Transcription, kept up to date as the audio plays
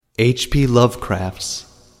H.P. Lovecraft's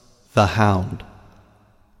The Hound.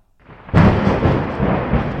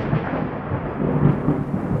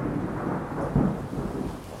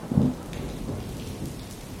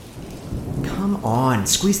 Come on,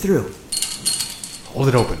 squeeze through. Hold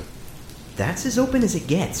it open. That's as open as it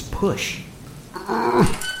gets. Push. My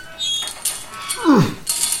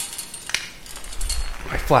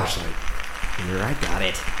flashlight. Here, I got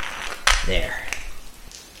it. There.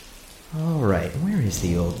 All right, where is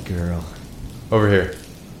the old girl? Over here.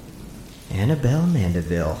 Annabelle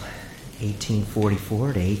Mandeville, 1844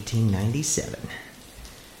 to 1897.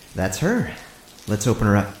 That's her. Let's open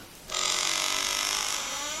her up.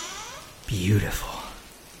 Beautiful.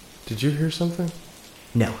 Did you hear something?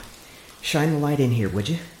 No. Shine the light in here, would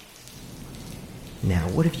you? Now,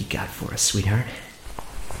 what have you got for us, sweetheart?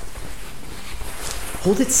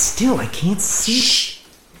 Hold it still, I can't see. Shh!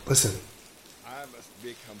 Listen. I must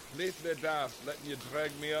be completely daft letting you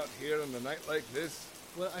drag me out here in the night like this.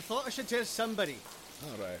 Well, I thought I should tell somebody.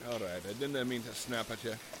 All right. I didn't mean to snap at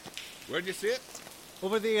you. Where'd you see it?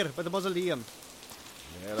 Over there, by the mausoleum.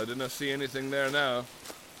 Well, I didn't see anything there now.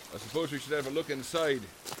 I suppose we should have a look inside.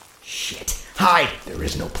 Shit. Hide! There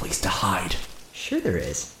is no place to hide. Sure there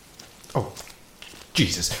is. Oh,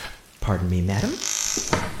 Jesus. Pardon me, madam?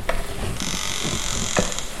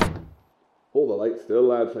 Hold the light still,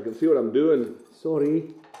 lads. I can see what I'm doing.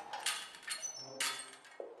 Sorry.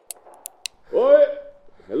 Oi!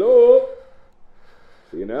 Hello?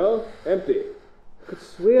 See now? Empty. I could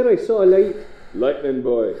swear I saw a light. Lightning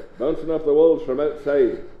boy, bouncing off the walls from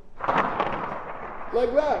outside.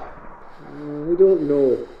 Like that. I don't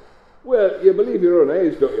know. Well, you believe your own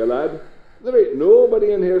eyes, don't you, lad? There ain't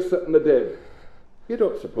nobody in here sitting the dead. You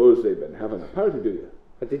don't suppose they've been having a party, do you?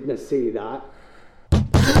 I didn't say that.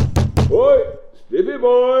 Oi, Stiffy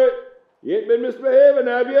boy! You ain't been misbehaving,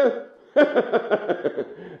 have you?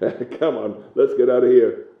 Come on, let's get out of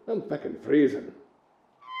here. I'm fucking freezing.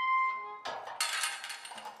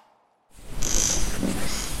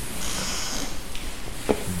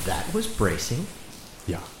 That was bracing.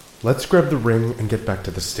 Yeah. Let's grab the ring and get back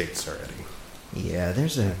to the States already. Yeah,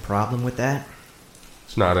 there's a problem with that.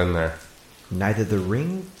 It's not in there. Neither the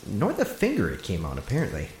ring nor the finger it came on,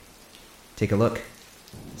 apparently. Take a look.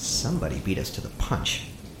 Somebody beat us to the punch.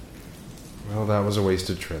 Well, that was a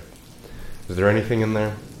wasted trip. Is there anything in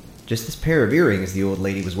there? Just this pair of earrings the old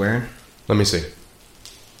lady was wearing. Let me see.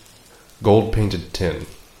 Gold-painted tin.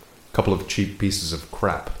 Couple of cheap pieces of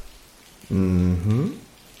crap. Mm-hmm.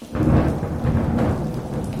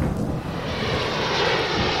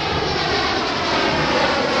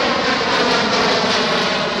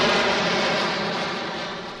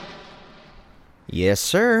 Yes,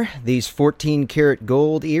 sir. These 14-karat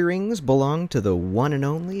gold earrings belong to the one and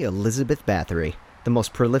only Elizabeth Bathory, the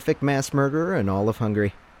most prolific mass murderer in all of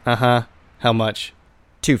Hungary. Uh-huh. How much?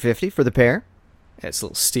 $250 for the pair. It's a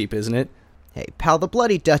little steep, isn't it? Hey, pal, the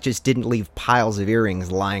Bloody Duchess didn't leave piles of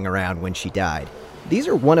earrings lying around when she died. These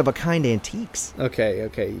are one-of-a-kind antiques.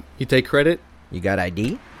 Okay. You take credit? You got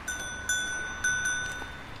ID?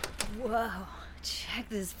 Whoa, check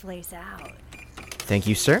this place out. Thank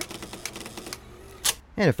you, sir.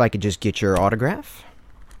 And if I could just get your autograph.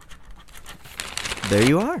 There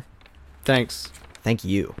you are. Thanks. Thank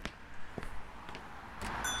you.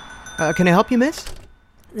 Can I help you, miss?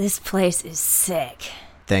 This place is sick.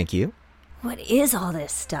 Thank you. What is all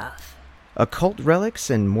this stuff? Occult relics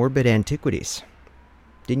and morbid antiquities.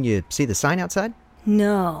 Didn't you see the sign outside?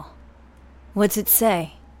 No. What's it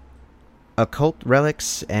say? Occult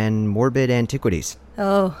relics and morbid antiquities.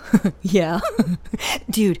 Oh, yeah.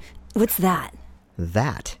 Dude, what's that?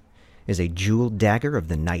 That is a jeweled dagger of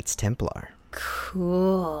the Knights Templar.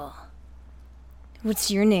 Cool.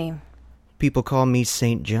 What's your name? People call me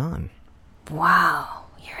St. John. Wow,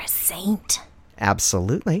 you're a saint.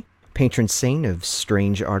 Absolutely. Patron saint of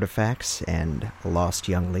strange artifacts and lost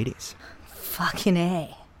young ladies. Fucking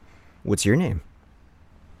A. What's your name?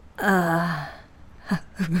 I'm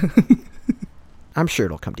sure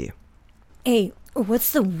it'll come to you. Hey,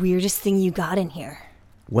 what's the weirdest thing you got in here?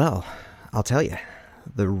 Well, I'll tell you.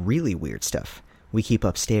 The really weird stuff we keep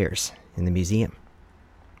upstairs in the museum.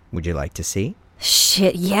 Would you like to see?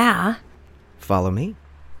 Shit, yeah. Follow me.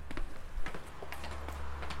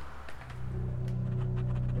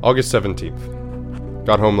 August 17th.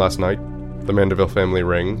 Got home last night. The Mandeville family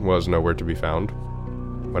ring was nowhere to be found.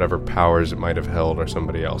 Whatever powers it might have held are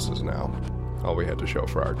somebody else's now. All we had to show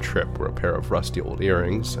for our trip were a pair of rusty old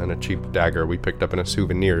earrings and a cheap dagger we picked up in a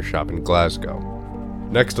souvenir shop in Glasgow.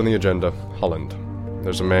 Next on the agenda, Holland.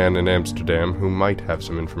 There's a man in Amsterdam who might have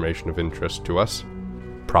some information of interest to us.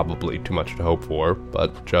 Probably too much to hope for,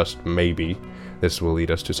 but just maybe This will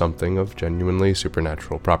lead us to something of genuinely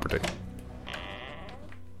supernatural property.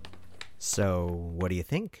 So, what do you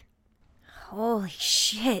think? Holy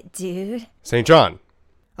shit, dude. St. John,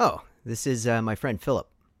 Oh, this is my friend Philip.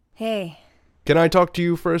 Hey. can I talk to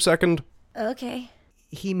you for a second? Okay.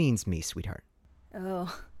 He means me, sweetheart.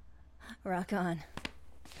 Oh, rock on.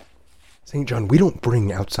 St. John, we don't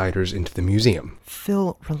bring outsiders into the museum.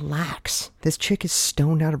 Phil, relax. This chick is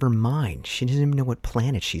stoned out of her mind. She doesn't even know what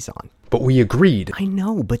planet she's on. But we agreed. I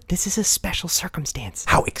know, but this is a special circumstance.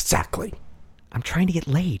 How exactly? I'm trying to get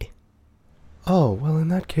laid. Oh, well, in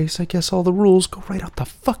that case, I guess all the rules go right out the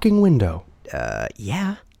fucking window.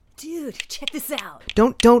 Yeah. Dude, check this out.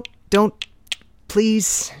 Don't,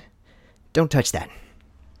 please, don't touch that.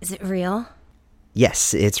 Is it real?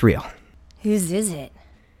 Yes, it's real. Whose is it?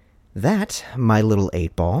 That, my little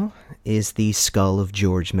 8-ball, is the skull of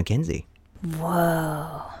George Mackenzie.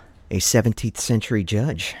 Whoa. A 17th century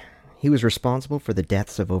judge. He was responsible for the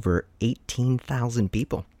deaths of over 18,000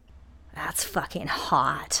 people. That's fucking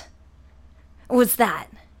hot. What's that?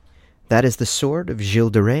 That is the sword of Gilles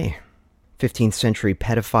de Rais, 15th century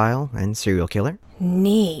pedophile and serial killer.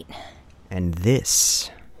 Neat. And this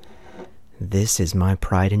is my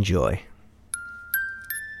pride and joy.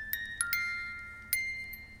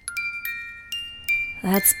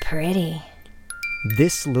 That's pretty.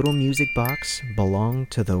 This little music box belonged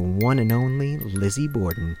to the one and only Lizzie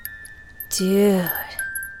Borden. Dude.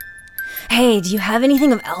 Hey, do you have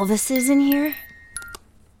anything of Elvis's in here?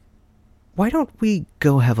 Why don't we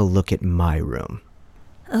go have a look at my room?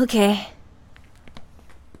 Okay.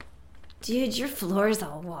 Dude, your floor's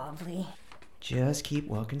all wobbly. Just keep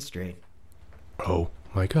walking straight. Oh,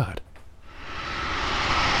 my God.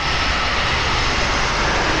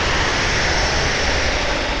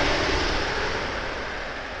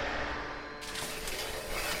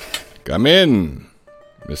 Come in,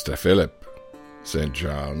 Mr. Philip, St.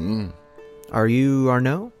 John. Are you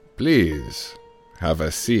Arnaud? Please, have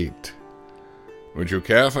a seat. Would you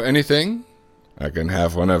care for anything? I can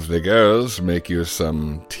have one of the girls make you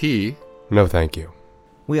some tea. No, thank you.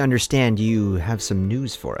 We understand you have some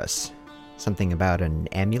news for us. Something about an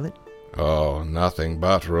amulet? Oh, nothing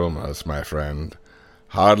but rumors, my friend.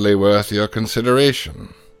 Hardly worth your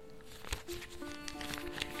consideration.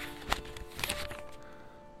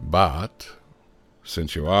 But,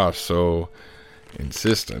 since you are so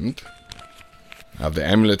insistent, of the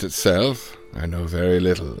amulet itself, I know very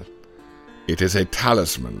little. It is a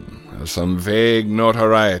talisman of some vague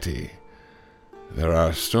notoriety. There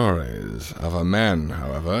are stories of a man,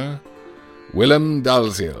 however, Willem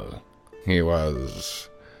Dalziel. He was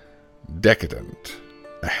decadent,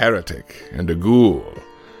 a heretic, and a ghoul,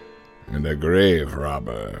 and a grave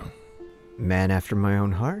robber. Man after my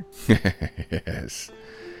own heart? Yes.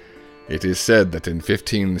 It is said that in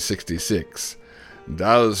 1566,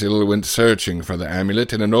 Dalziel went searching for the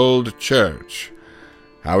amulet in an old church.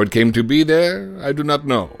 How it came to be there, I do not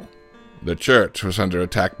know. The church was under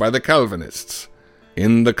attack by the Calvinists.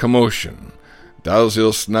 In the commotion,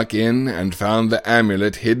 Dalziel snuck in and found the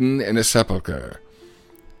amulet hidden in a sepulchre.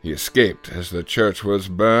 He escaped as the church was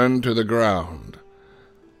burned to the ground.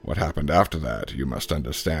 What happened after that, you must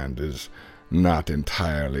understand, is not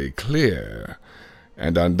entirely clear,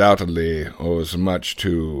 and undoubtedly owes much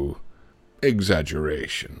to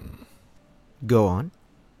exaggeration. Go on.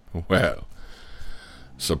 Well,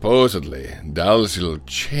 supposedly Dalziel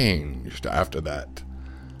changed after that,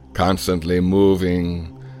 constantly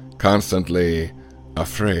moving, constantly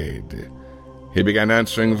afraid. He began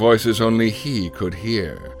answering voices only he could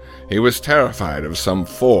hear. He was terrified of some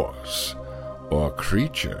force or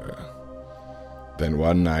creature. Then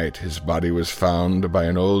one night his body was found by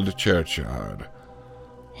an old churchyard.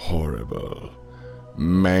 Horrible,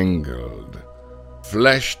 mangled,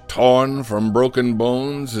 flesh torn from broken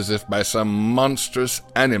bones as if by some monstrous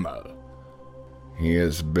animal. He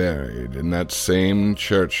is buried in that same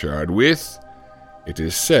churchyard with, it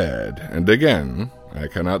is said, and again, I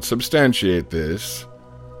cannot substantiate this,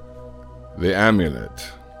 the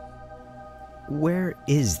amulet. Where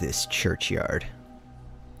is this churchyard?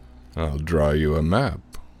 I'll draw you a map.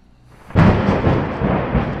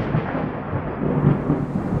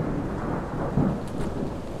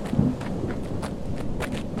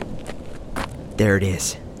 There it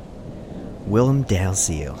is. Willem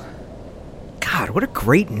Dalziel. God, what a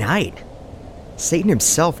great night. Satan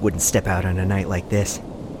himself wouldn't step out on a night like this.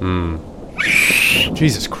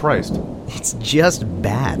 Jesus Christ. It's just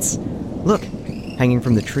bats. Look, hanging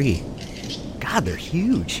from the tree. God, they're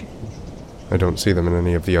huge. I don't see them in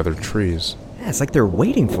any of the other trees. Yeah, it's like they're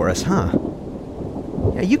waiting for us, huh?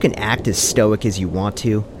 Yeah, you can act as stoic as you want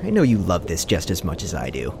to. I know you love this just as much as I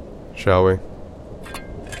do. Shall we?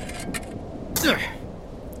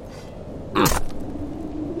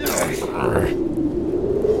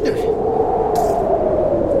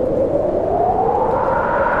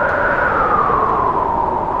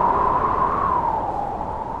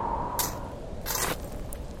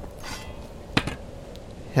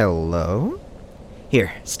 Hello?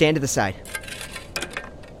 Here, stand to the side.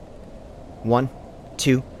 1,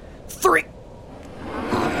 2, 3!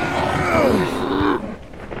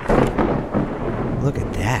 Look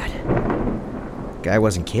at that. Guy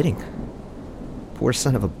wasn't kidding. Poor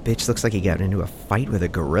son of a bitch looks like he got into a fight with a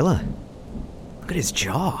gorilla. Look at his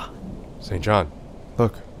jaw. St. John,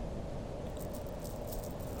 look.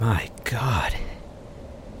 My God.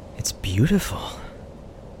 It's beautiful.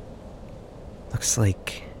 Looks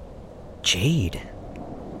like jade.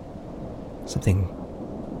 Something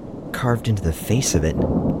carved into the face of it.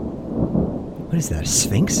 What is that, a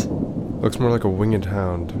sphinx? Looks more like a winged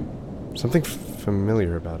hound. Something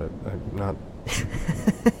familiar about it. I'm not...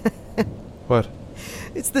 What?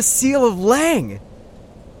 It's the seal of Lang!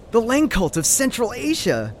 The Lang cult of Central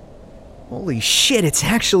Asia! Holy shit, it's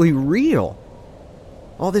actually real!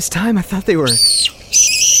 All this time I thought they were...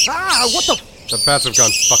 Ah, what the... The bats have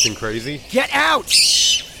gone fucking crazy. Get out!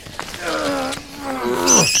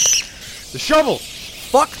 The shovel!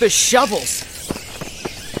 Fuck the shovels!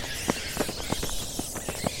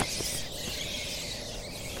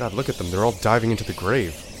 God, look at them. They're all diving into the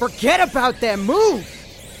grave. Forget about them! Move!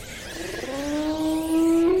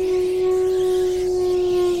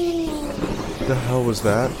 What the hell was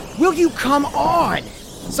that? Will you come on?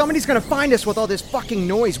 Somebody's gonna find us with all this fucking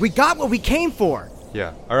noise. We got what we came for.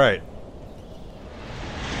 Yeah, alright.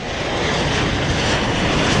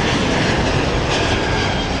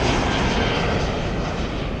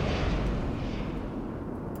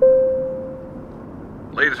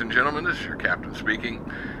 Ladies and gentlemen, this is your captain speaking.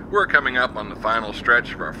 We're coming up on the final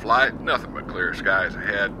stretch of our flight. Nothing but clear skies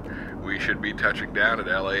ahead. We should be touching down at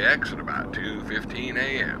LAX at about 2:15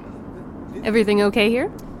 a.m. Everything okay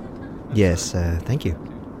here? Yes, thank you.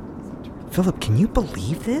 Philip, can you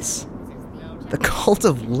believe this? The cult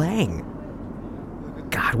of Lang.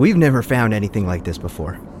 God, we've never found anything like this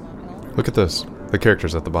before. Look at this. The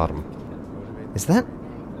characters at the bottom. Is that...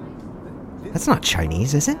 That's not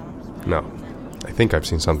Chinese, is it? No. I think I've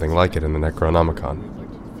seen something like it in the Necronomicon.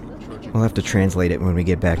 We'll have to translate it when we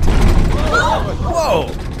get back to... Whoa!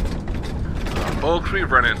 Folks,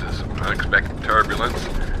 we've run into some unexpected turbulence.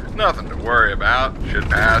 Nothing to worry about. Should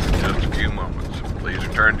pass in just a few moments. Please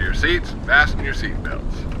return to your seats and fasten your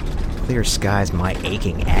seatbelts. Clear skies my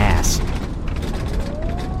aching ass.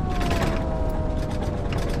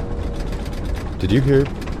 Did you hear?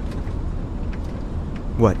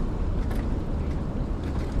 What?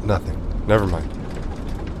 Nothing. Never mind.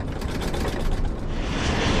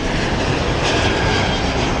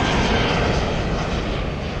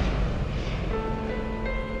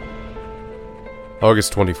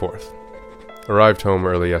 August 24th. Arrived home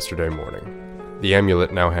early yesterday morning. The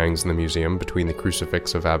amulet now hangs in the museum between the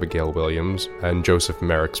crucifix of Abigail Williams and Joseph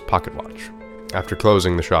Merrick's pocket watch. After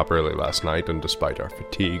closing the shop early last night, and despite our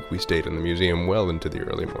fatigue, we stayed in the museum well into the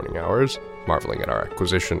early morning hours, marveling at our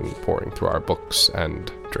acquisition, poring through our books,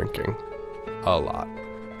 and drinking. A lot.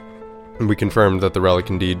 And we confirmed that the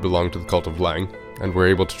relic indeed belonged to the cult of Lang, and were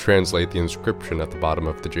able to translate the inscription at the bottom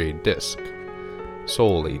of the jade disc.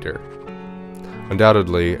 Soul Eater.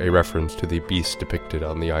 Undoubtedly a reference to the beast depicted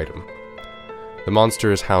on the item. The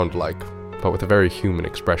monster is hound-like, but with a very human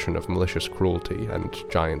expression of malicious cruelty and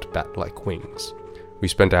giant bat-like wings. We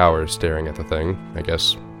spent hours staring at the thing, I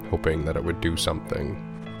guess hoping that it would do something.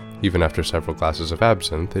 Even after several glasses of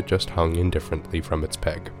absinthe, it just hung indifferently from its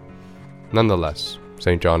peg. Nonetheless,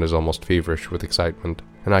 St. John is almost feverish with excitement,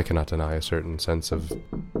 and I cannot deny a certain sense of...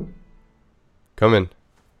 Come in.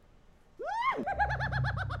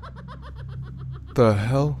 The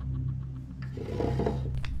hell?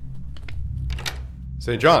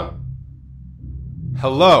 St. John!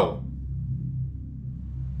 Hello!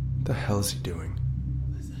 What the hell is he doing?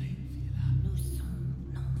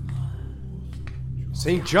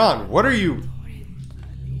 St. John, what are you...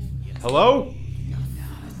 Hello?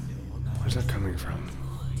 Where's that coming from?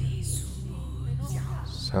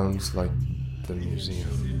 Sounds like the museum.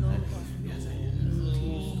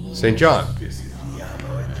 St. John!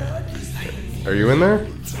 Are you in there?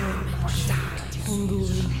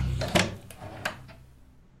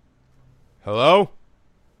 Hello?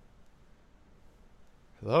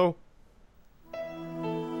 Hello?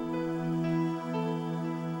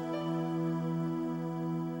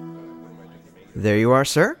 There you are,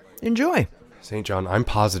 sir. Enjoy. St. John, I'm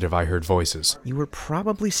positive I heard voices. You were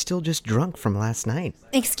probably still just drunk from last night.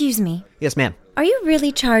 Excuse me. Yes, ma'am. Are you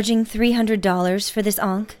really charging $300 for this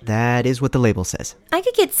ankh? That is what the label says. I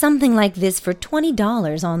could get something like this for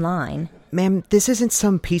 $20 online. Ma'am, this isn't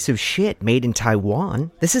some piece of shit made in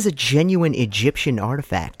Taiwan. This is a genuine Egyptian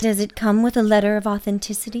artifact. Does it come with a letter of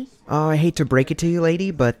authenticity? I hate to break it to you,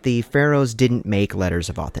 lady, but the pharaohs didn't make letters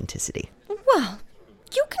of authenticity. Well,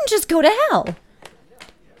 you can just go to hell.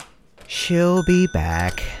 She'll be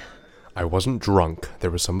back. I wasn't drunk.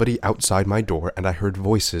 There was somebody outside my door, and I heard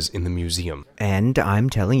voices in the museum. And I'm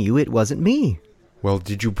telling you it wasn't me. Well,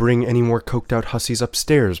 did you bring any more coked-out hussies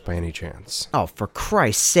upstairs by any chance? Oh, for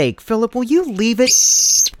Christ's sake, Philip, will you leave it?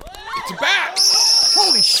 It's back!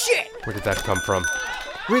 Holy shit! Where did that come from?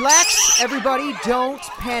 Relax, everybody, don't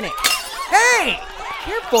panic. Hey!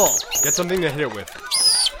 Careful! Get something to hit it with.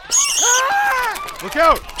 Ah! Look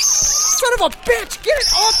out! Son of a bitch! Get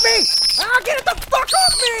it off me! Ah, get it the fuck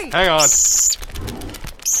off me! Hang on.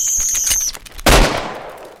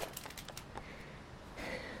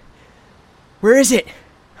 Where is it?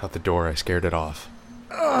 Out the door, I scared it off.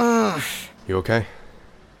 Ugh. You okay?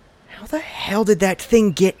 How the hell did that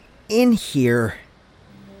thing get in here?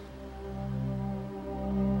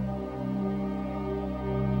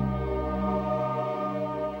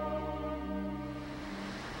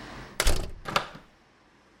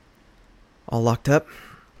 All locked up?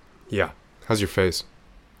 Yeah. How's your face?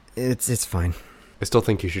 It's fine. I still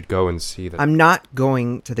think you should go and see that. I'm not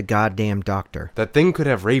going to the goddamn doctor. That thing could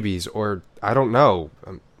have rabies, or I don't know.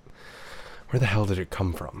 Where the hell did it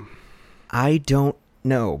come from? I don't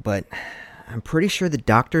know, but I'm pretty sure the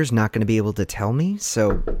doctor's not going to be able to tell me,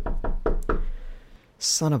 so...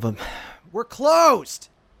 Son of a... We're closed!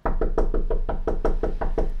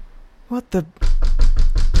 What the...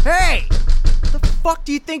 Hey! What the fuck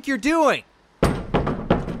do you think you're doing?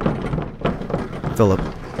 Philip,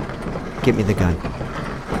 get me the gun.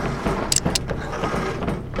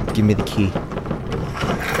 Give me the key.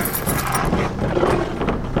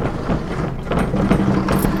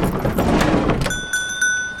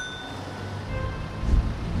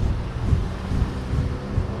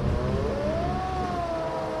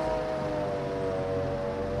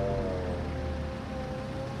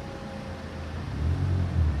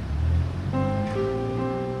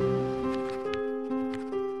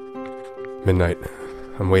 Midnight.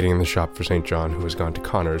 I'm waiting in the shop for St. John, who has gone to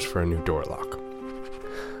Connor's for a new door lock.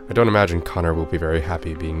 I don't imagine Connor will be very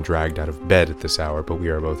happy being dragged out of bed at this hour, but we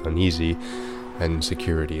are both uneasy, and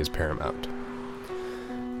security is paramount.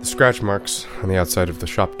 The scratch marks on the outside of the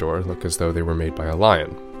shop door look as though they were made by a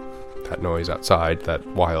lion. That noise outside, that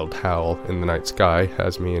wild howl in the night sky,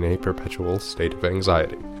 has me in a perpetual state of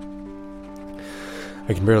anxiety.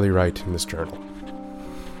 I can barely write in this journal.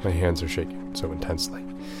 My hands are shaking so intensely.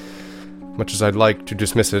 Much as I'd like to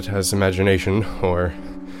dismiss it as imagination, or,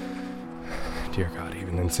 dear God,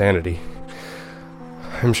 even insanity,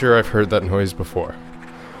 I'm sure I've heard that noise before.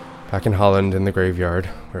 Back in Holland, in the graveyard,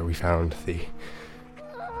 where we found the...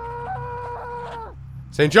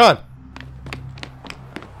 St. John!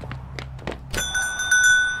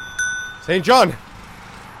 St. John!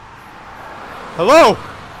 Hello!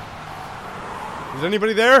 Is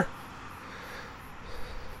anybody there?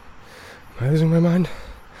 Am I losing my mind?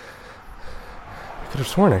 I could have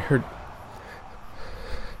sworn I heard...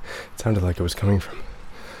 It sounded like it was coming from...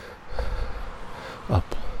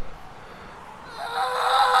 up.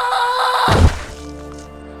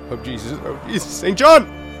 Oh Jesus, St. John!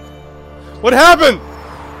 What happened?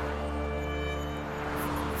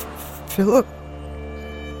 Philip?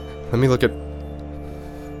 Let me look at...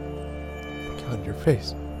 God, your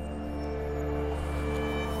face.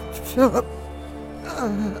 Philip?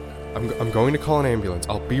 I'm going to call an ambulance.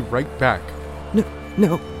 I'll be right back.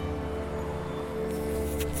 No.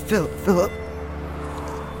 Philip?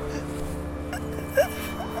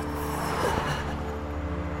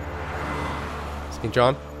 St.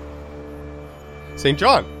 John? St.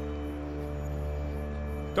 John!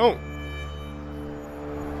 Don't!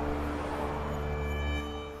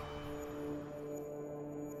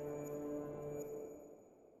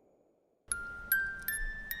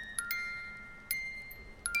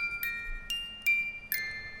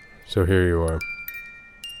 So here you are,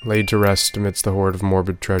 laid to rest amidst the hoard of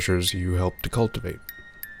morbid treasures you helped to cultivate.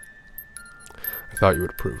 I thought you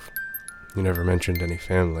would approve. You never mentioned any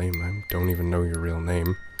family. I don't even know your real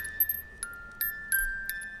name.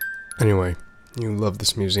 Anyway, you love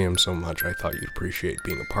this museum so much, I thought you'd appreciate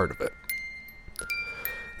being a part of it.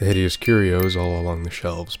 The hideous curios all along the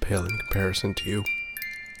shelves pale in comparison to you.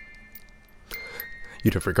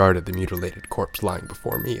 You'd have regarded the mutilated corpse lying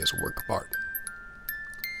before me as a work of art.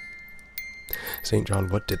 St. John,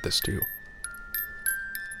 what did this do?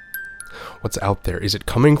 What's out there? Is it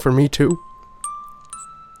coming for me too?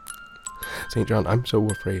 St. John, I'm so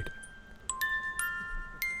afraid.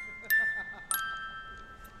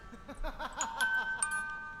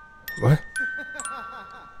 What?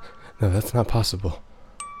 No, that's not possible.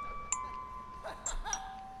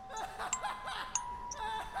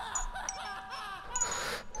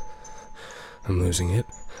 I'm losing it.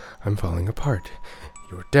 I'm falling apart.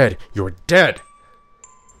 You're dead. You're dead!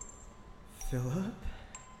 Philip?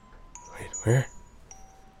 Wait, where?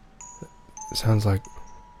 It sounds like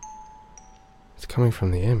it's coming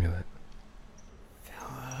from the amulet.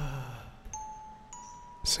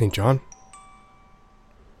 St. John?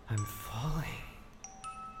 I'm falling.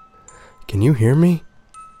 Can you hear me?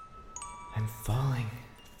 I'm falling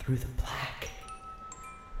through the black.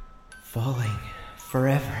 Falling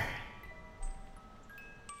forever.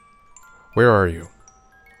 Where are you?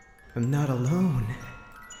 I'm not alone.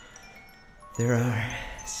 There are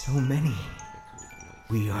so many.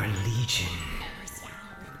 We are legion.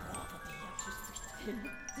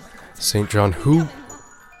 St. John, who?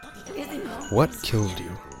 What killed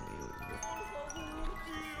you?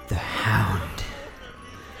 The Hound.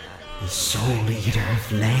 The sole leader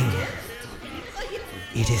of Lang.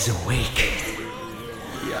 It is awake.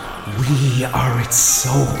 We are its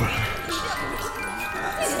soul.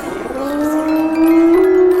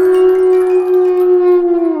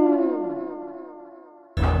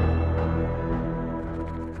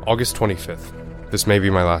 August 25th. This may be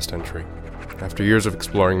my last entry. After years of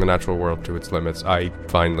exploring the natural world to its limits, I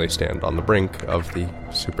finally stand on the brink of the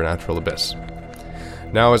supernatural abyss.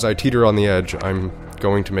 Now, as I teeter on the edge, I'm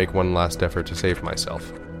going to make one last effort to save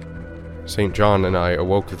myself. St. John and I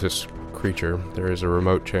awoke this creature. There is a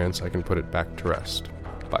remote chance I can put it back to rest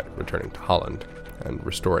by returning to Holland and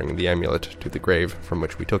restoring the amulet to the grave from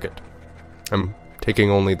which we took it. I'm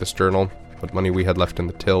taking only this journal, what money we had left in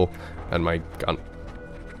the till, and my gun.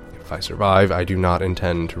 If I survive, I do not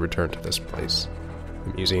intend to return to this place.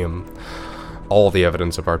 The museum, all the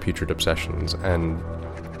evidence of our putrid obsessions, and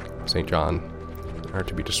St. John are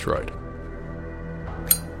to be destroyed.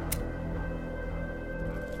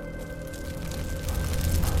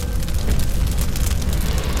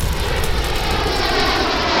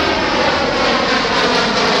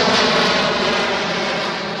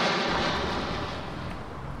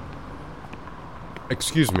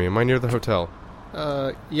 Excuse me, am I near the hotel?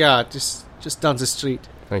 Yeah, just down the street.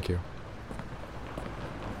 Thank you.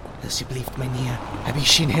 Alsjeblieft, meneer. Heb je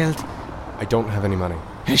geen geld? I don't have any money.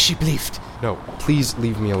 Alsjeblieft. No, please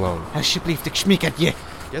leave me alone. Alsjeblieft, ik smeek het je.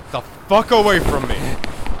 Get the fuck away from me!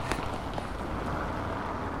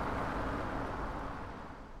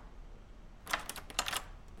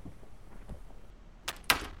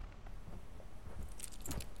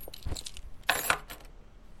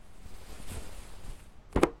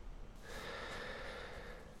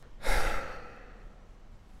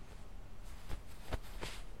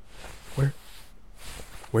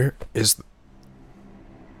 Where is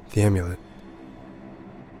the amulet?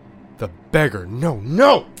 The beggar! No,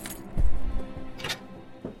 no!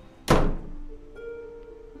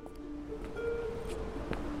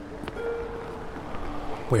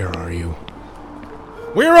 Where are you?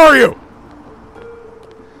 Where are you?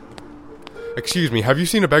 Excuse me, have you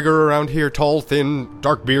seen a beggar around here? Tall, thin,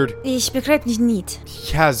 dark beard? Ich begrijp dich niet.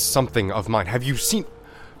 He has something of mine. Have you seen...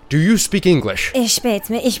 Do you speak English? Ich spijt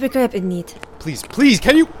me, ich begrijp het niet. Please, please,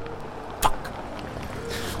 can you... Fuck.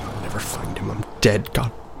 I'll never find him. I'm dead.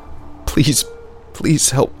 God, please,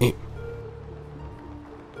 please help me.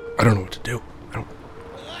 I don't know what to do. I don't...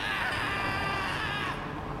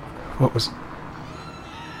 What was...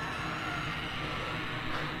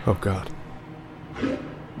 Oh, God.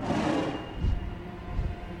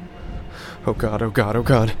 Oh, God, oh, God, oh,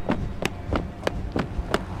 God.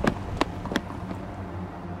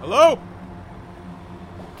 Hello?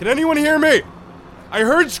 Can anyone hear me? I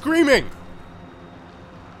heard screaming.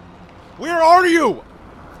 Where are you?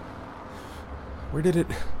 Where did it...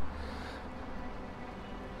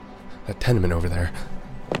 That tenement over there.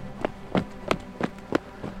 Oh,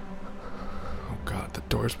 God, the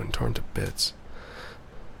door's been torn to bits.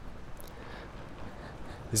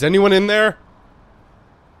 Is anyone in there?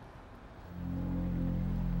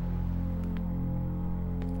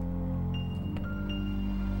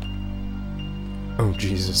 Oh,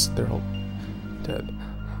 Jesus, they're all dead.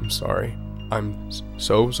 I'm sorry. I'm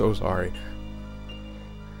so sorry.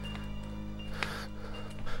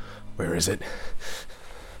 Where is it?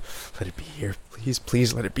 Let it be here. Please,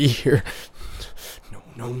 please let it be here.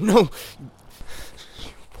 No. You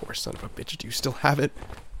poor son of a bitch. Do you still have it?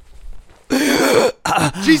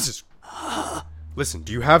 Jesus! Listen,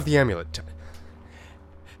 do you have the amulet?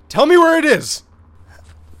 Tell me where it is!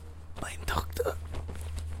 My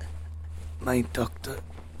doctor.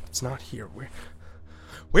 It's not here.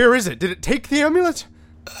 Where is it? Did it take the amulet?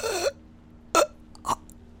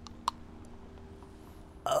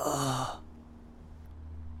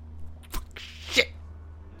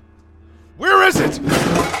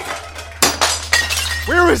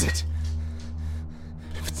 is it?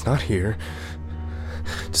 If it's not here,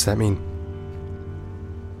 does that mean...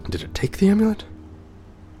 Did it take the amulet?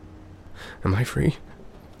 Am I free?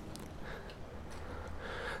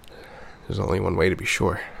 There's only one way to be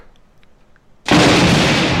sure.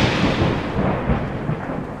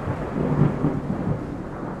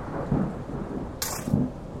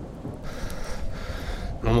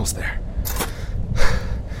 I'm almost there.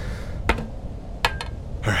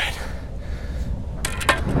 All right.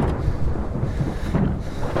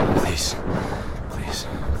 Please. Please.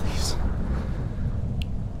 Please.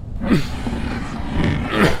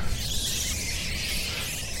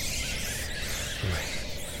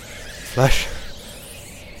 Flesh.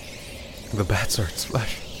 The bats are its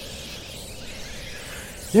flesh.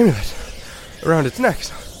 The amulet around its neck.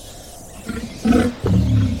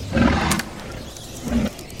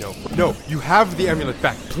 No, you have the amulet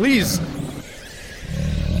back. Please.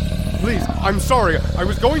 Please, I'm sorry. I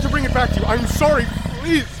was going to bring it back to you. I'm sorry.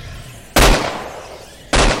 Please.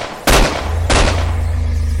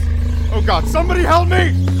 Oh God, somebody help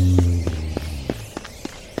me!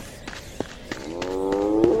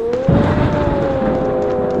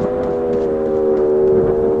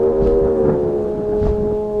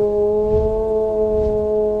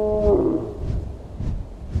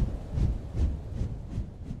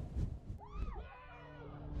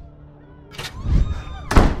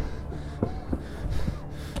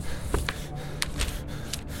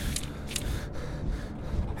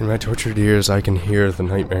 In my tortured ears, I can hear the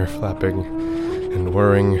nightmare flapping and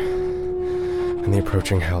whirring and the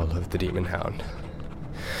approaching howl of the demon hound.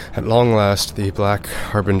 At long last, the black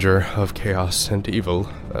harbinger of chaos and evil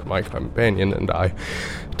that my companion and I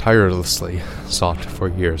tirelessly sought for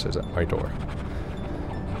years is at my door.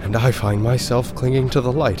 And I find myself clinging to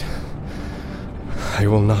the light. I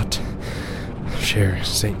will not share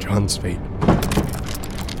St. John's fate.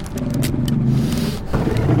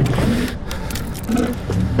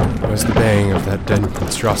 As the baying of that dead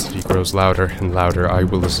monstrosity grows louder and louder, I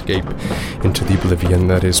will escape into the oblivion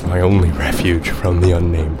that is my only refuge from the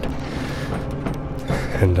unnamed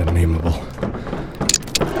and unnameable.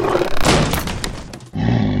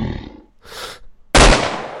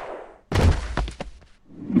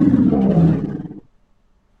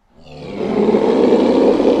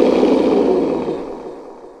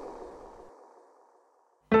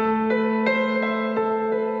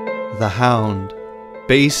 The Hound,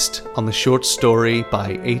 based on the short story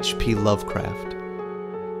by H.P. Lovecraft,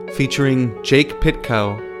 featuring Jake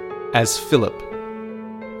Pitkow as Philip,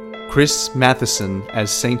 Chris Matheson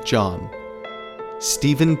as St. John,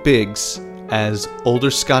 Stephen Biggs as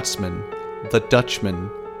Older Scotsman, the Dutchman,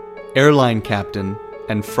 Airline Captain,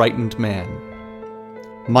 and Frightened Man,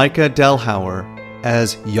 Micah Delhauer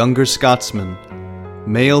as Younger Scotsman,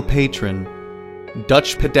 Male Patron,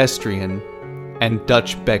 Dutch Pedestrian, and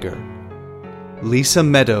Dutch Beggar, Lisa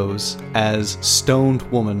Meadows as Stoned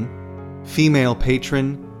Woman, Female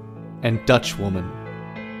Patron, and Dutch Woman,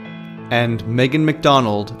 and Megan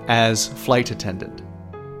McDonald as Flight Attendant.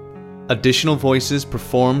 Additional voices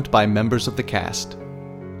performed by members of the cast.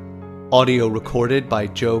 Audio recorded by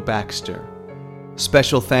Joe Baxter.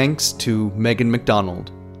 Special thanks to Megan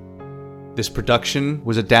McDonald. This production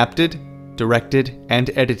was adapted, directed, and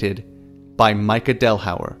edited by Micah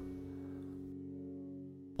Delhauer.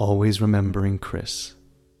 Always remembering Chris.